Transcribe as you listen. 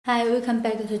Hi, welcome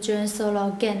back to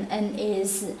jordansole again, and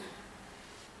it's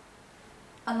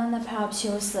another pair of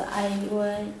shoes I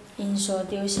will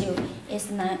introduce you. It's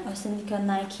authentic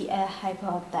Nike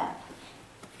HyperAdapt.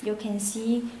 You can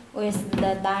see with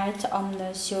the light on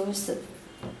the shoes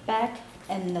back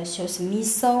and the shoes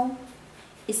midsole.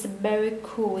 It's very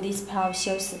cool, this pair of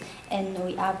shoes, and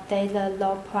we update the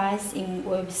low price in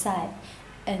website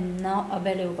and now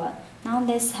available. Now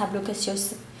let's have a look at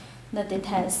shoes, the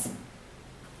details.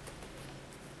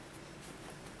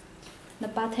 The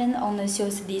button on the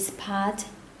shoes, this part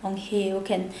on here, you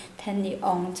can turn it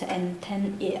on and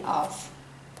turn it off.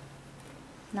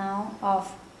 Now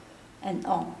off and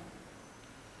on.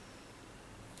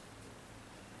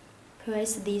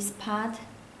 Press this part.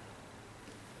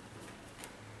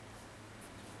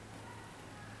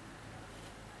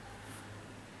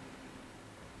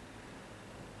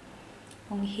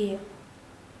 On here.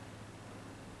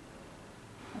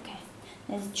 Okay,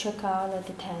 let's check out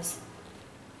the details.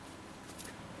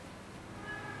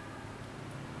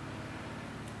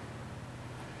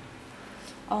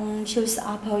 On shoes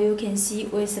upper, you can see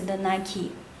with the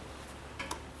Nike,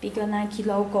 bigger Nike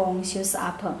logo on shoes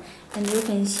upper, and you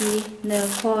can see the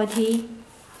quality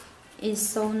is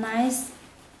so nice.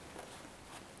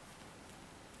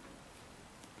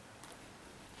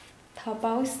 Top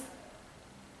box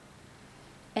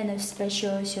and the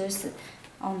special shoes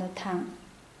on the tongue.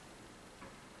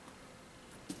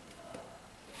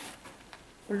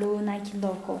 Blue Nike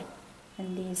logo,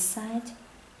 and this side.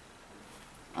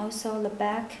 Also the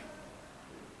back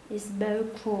is very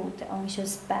cool on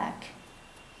shoes back.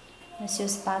 The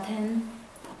shoes button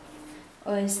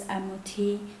is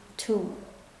MT2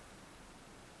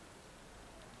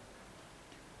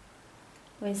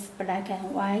 with black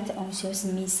and white on shoes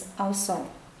mids also.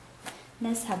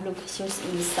 Let's have a look at shoes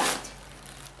inside.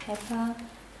 Paper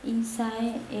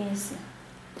inside is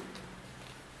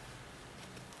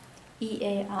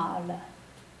EAR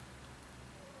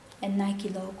and Nike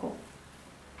logo.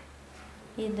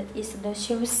 It is the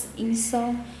shoes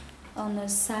insole on the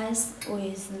size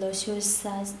with the shoes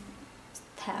size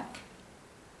tag.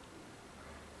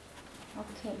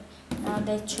 Okay, now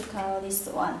let's check out this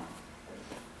one.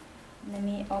 Let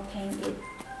me open it.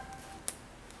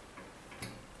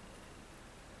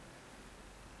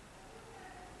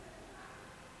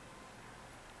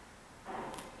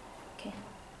 Okay,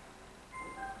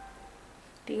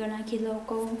 bigger Nike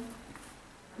logo,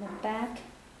 the back.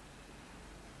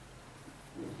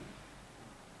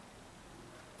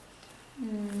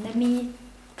 Let me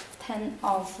turn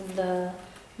off the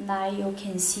light. You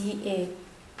can see it,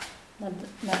 the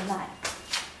light.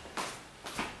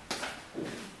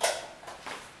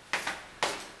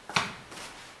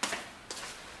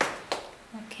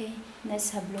 Okay,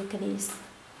 let's have a look at this.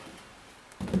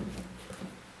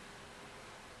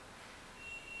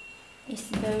 It's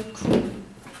very cool.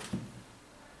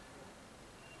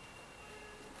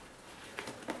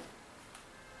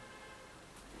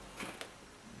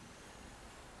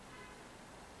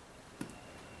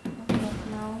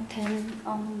 Turn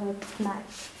on the light.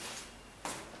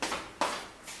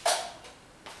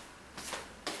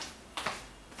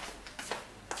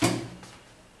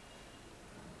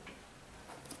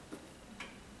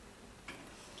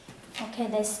 Okay,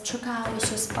 let's check out the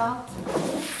shoes box.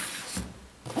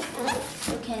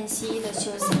 You can see the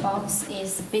shoes box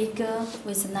is bigger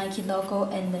with the Nike logo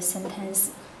and the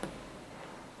sentence.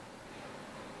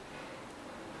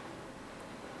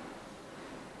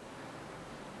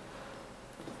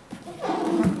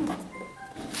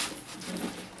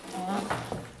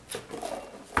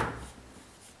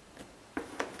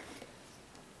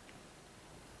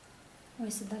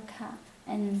 With the car,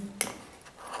 and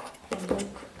look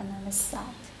another side.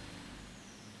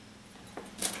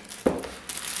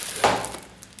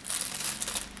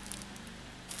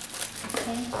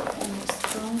 Okay, and the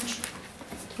sponge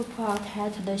to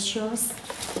protect the shoes.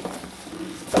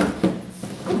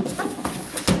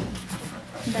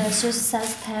 The shoes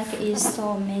size tag is so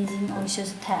amazing on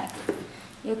shoes tag.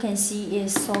 You can see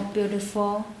it's so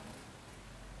beautiful.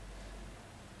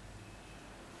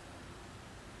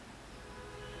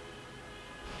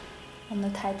 On the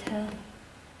title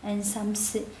and some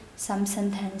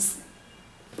sentence.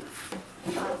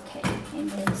 Okay, in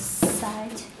this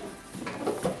side.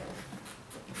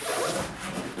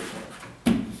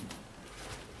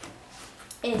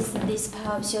 Is this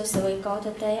pair of shoes we got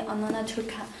today. Another two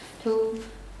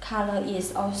color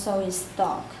is also in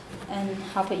stock and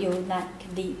hope you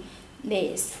like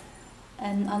this.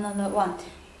 And another one,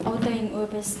 ordering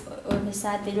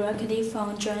website directly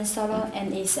from jordansole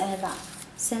and its area.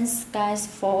 Thanks guys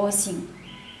for watching.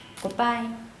 Goodbye.